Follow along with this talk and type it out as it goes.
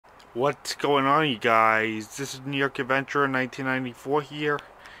What's going on, you guys? This is New York Adventurer 1994 here,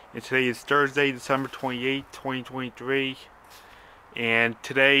 and today is Thursday, December 28th, 2023, and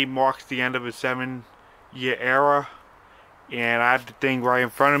today marks the end of a 7-year era, and I have the thing right in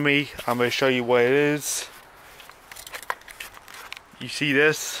front of me. I'm going to show you what it is. You see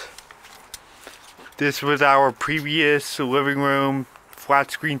this? This was our previous living room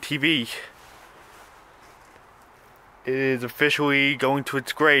flat screen TV. It is officially going to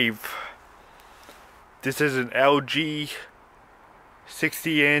its grave. This is an LG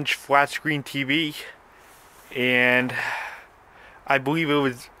 60-inch flat screen TV, and I believe it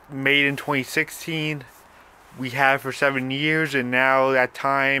was made in 2016. We had it for 7 years, and now that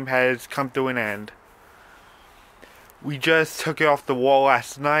time has come to an end. We just took it off the wall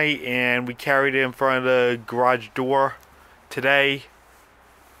last night, and we carried it in front of the garage door today,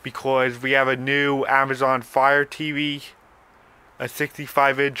 because we have a new Amazon Fire TV, a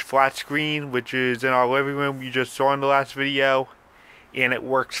 65-inch flat screen, which is in our living room. You just saw in the last video, and it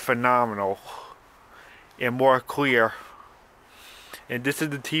works phenomenal and more clear. And this is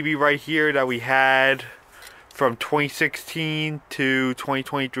the TV right here that we had from 2016 to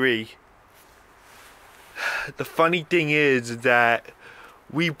 2023. The funny thing is that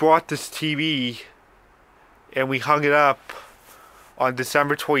we bought this TV and we hung it up on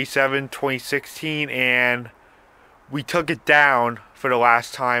December 27, 2016, and we took it down for the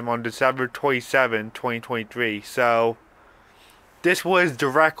last time on December 27, 2023. So this was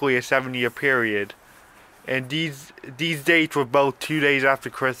directly a 7-year period, and these dates were both 2 days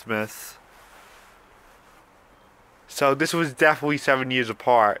after Christmas. So this was definitely 7 years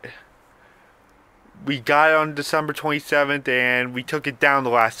apart. We got it on December 27th, and we took it down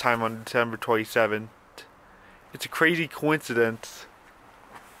the last time on December 27th. It's a crazy coincidence.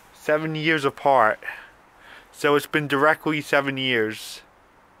 7 years apart. So it's been directly 7 years.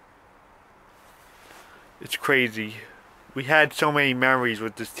 It's crazy. We had so many memories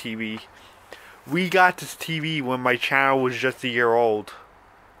with this TV. We got this TV when my channel was just a year old.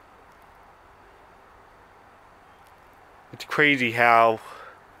 It's crazy how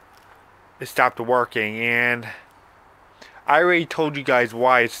it stopped working, and I already told you guys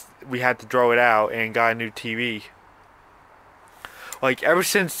why we had to throw it out and got a new TV. Like, ever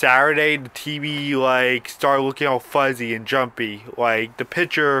since Saturday, the TV, like, started looking all fuzzy and jumpy. Like, the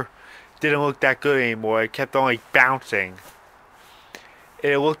picture didn't look that good anymore. It kept on, like, bouncing.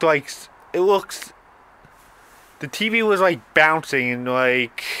 And it looked like, the TV was, like, bouncing and,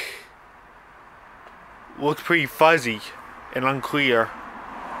 like, looked pretty fuzzy and unclear.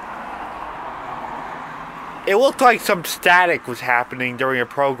 It looked like some static was happening during a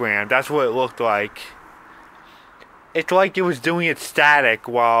program. That's what it looked like. It's like it was doing it static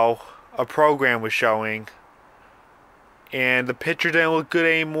while a program was showing. And the picture didn't look good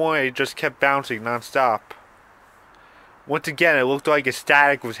anymore. It just kept bouncing non-stop. Once again, it looked like a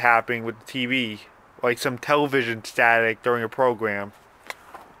static was happening with the TV. Like some television static during a program.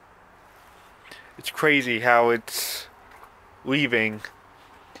 It's crazy how it's leaving.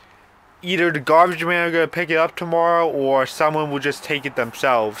 Either the garbage man are going to pick it up tomorrow, or someone will just take it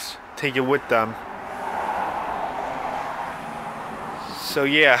themselves. Take it with them. So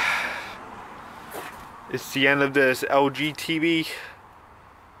yeah, it's the end of this LG TV.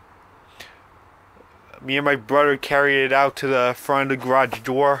 Me and my brother carried it out to the front of the garage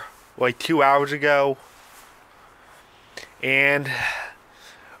door like 2 hours ago. And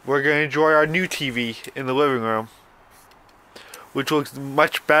we're going to enjoy our new TV in the living room, which looks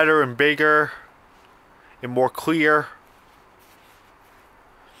much better and bigger and more clear.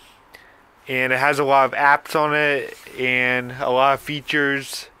 And it has a lot of apps on it and a lot of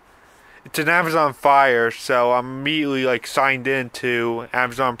features. It's an Amazon Fire, so I'm immediately like signed in to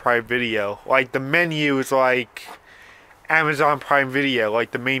Amazon Prime Video. Like the menu is like Amazon Prime Video,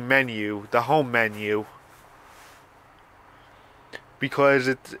 like the main menu, the home menu,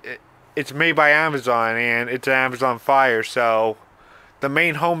 because it's made by Amazon and it's an Amazon Fire, so the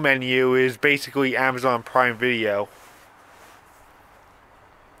main home menu is basically Amazon Prime Video.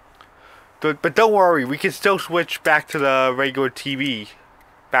 But don't worry, we can still switch back to the regular TV,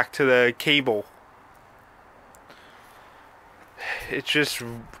 back to the cable. It's just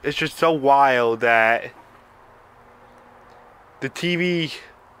so wild that the TV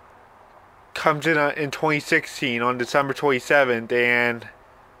comes in 2016 on December 27th, and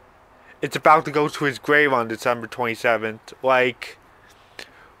it's about to go to its grave on December 27th. Like,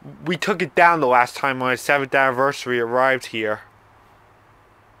 we took it down the last time on its 7th anniversary it arrived here.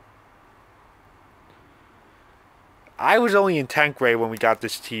 I was only in 10th grade when we got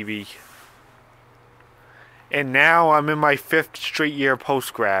this TV. And now I'm in my 5th straight year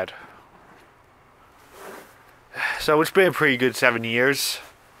post-grad. So it's been a pretty good 7 years.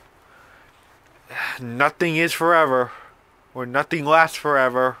 Nothing is forever. Or nothing lasts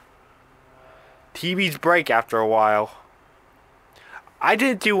forever. TVs break after a while. I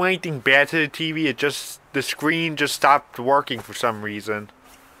didn't do anything bad to the TV, the screen just stopped working for some reason.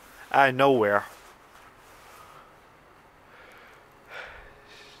 Out of nowhere.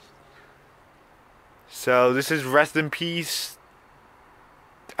 So this is rest in peace.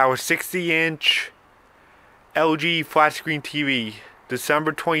 Our 60-inch LG flat screen TV.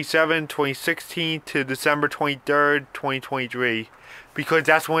 December 27, 2016 to December 23rd, 2023. Because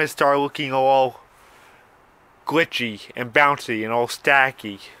that's when it started looking all glitchy and bouncy and all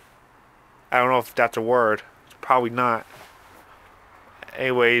stacky. I don't know if that's a word. It's probably not.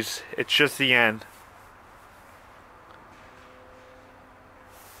 Anyways, it's just the end.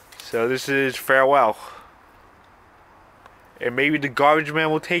 So this is farewell. And maybe the garbage man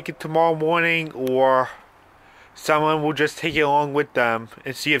will take it tomorrow morning, or someone will just take it along with them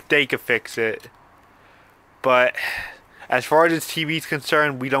and see if they can fix it. But as far as this TV is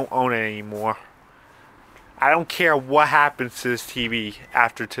concerned, we don't own it anymore. I don't care what happens to this TV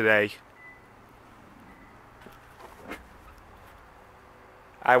after today.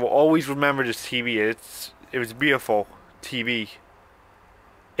 I will always remember this TV. It was a beautiful TV.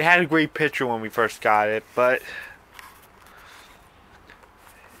 It had a great picture when we first got it, but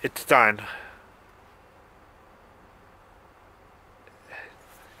it's done.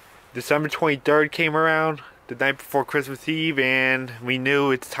 December 23rd came around, the night before Christmas Eve, and we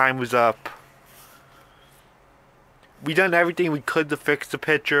knew its time was up. We done everything we could to fix the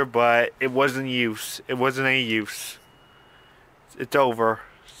picture, but it wasn't use. It wasn't any use. It's over.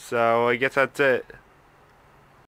 So I guess that's it.